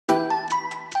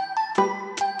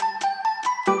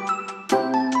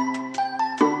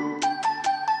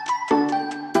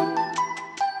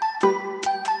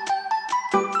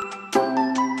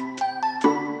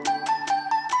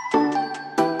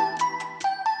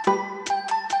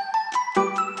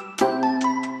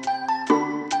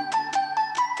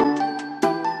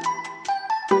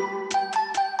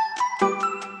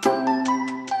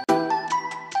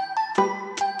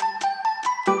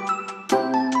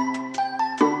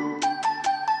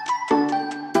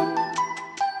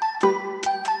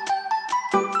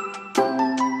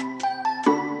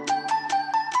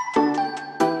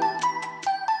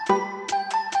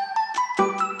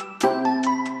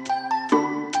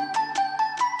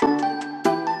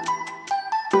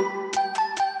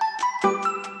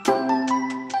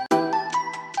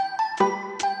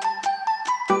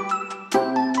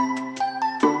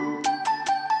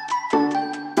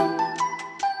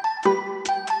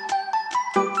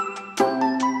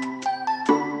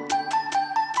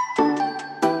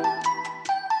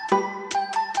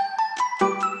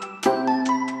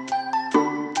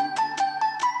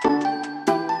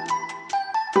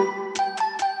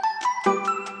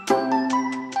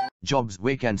jobs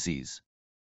vacancies.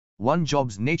 1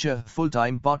 jobs nature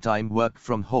full-time part-time work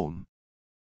from home.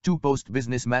 2 post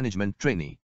business management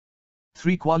trainee.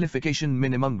 3 qualification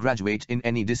minimum graduate in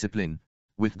any discipline,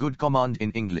 with good command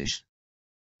in English.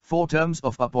 4 terms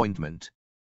of appointment.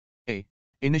 A.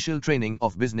 Initial training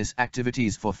of business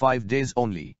activities for 5 days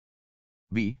only.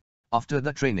 B. After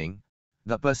the training,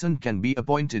 the person can be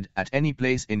appointed at any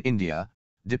place in India,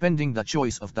 depending the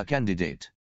choice of the candidate.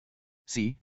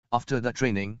 C. After the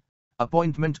training,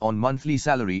 appointment on monthly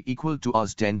salary equal to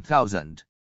Rs 10,000.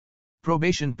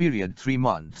 Probation period 3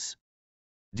 months.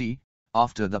 D.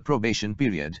 After the probation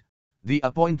period, the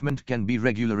appointment can be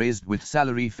regularized with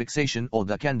salary fixation or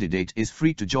the candidate is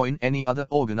free to join any other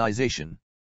organization.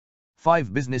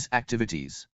 5 business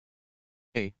activities.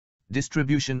 A.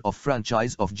 Distribution of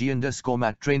franchise of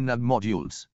G_Math training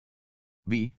modules.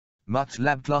 B. Math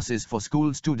lab classes for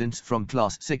school students from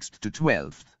class 6th to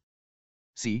 12th.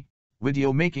 C.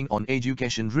 Video making on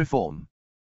education reform.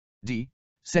 D.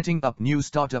 Setting up new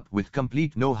startup with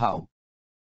complete know-how.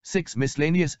 6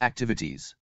 miscellaneous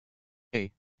activities.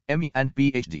 A. ME and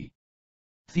PhD.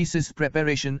 Thesis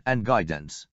preparation and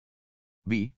guidance.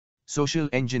 B. Social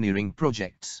engineering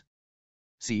projects.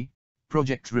 C.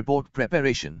 Project report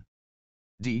preparation.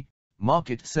 D.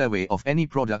 Market survey of any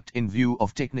product in view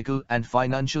of technical and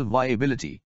financial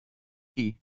viability.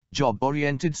 E.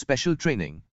 Job-oriented special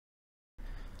training.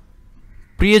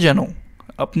 प्रियजनों,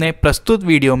 अपने प्रस्तुत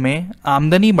video में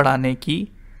आमदनी बढ़ाने की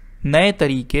नए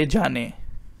तरीके जाने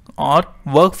और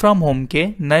वर्क फ्रॉम होम के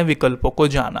नए विकल्पों को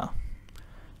जाना।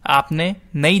 आपने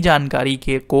नई जानकारी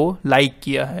को लाइक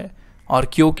किया है और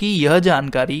क्योंकि यह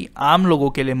जानकारी आम लोगों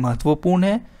के लिए महत्वपूर्ण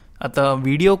है, अतः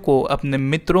वीडियो को अपने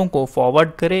मित्रों को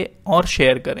फॉरवर्ड करें और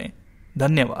शेयर करें।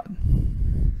 धन्यवाद।